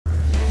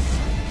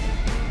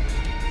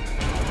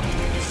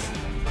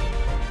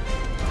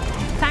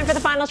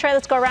final trade.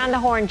 Let's go around the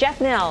horn. Jeff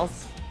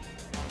Mills.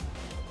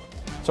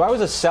 So I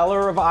was a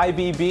seller of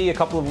IBB a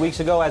couple of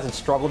weeks ago as it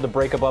struggled to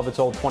break above its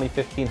old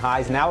 2015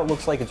 highs. Now it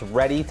looks like it's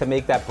ready to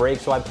make that break,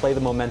 so I'd play the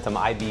momentum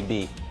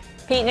IBB.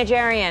 Pete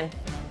Nigerian.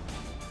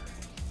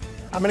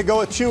 I'm going to go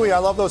with CHWY. I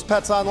love those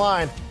pets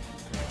online.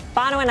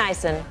 Bono and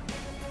Eisen.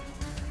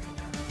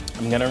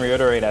 I'm going to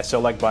reiterate, I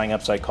still like buying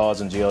upside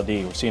calls in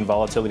GLD. We're seeing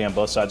volatility on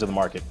both sides of the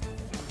market.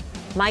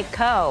 Mike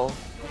Coe.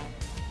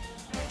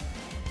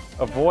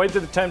 Avoid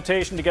the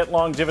temptation to get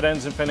long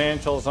dividends and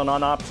financials on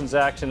options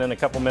action. In a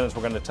couple minutes,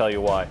 we're going to tell you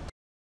why.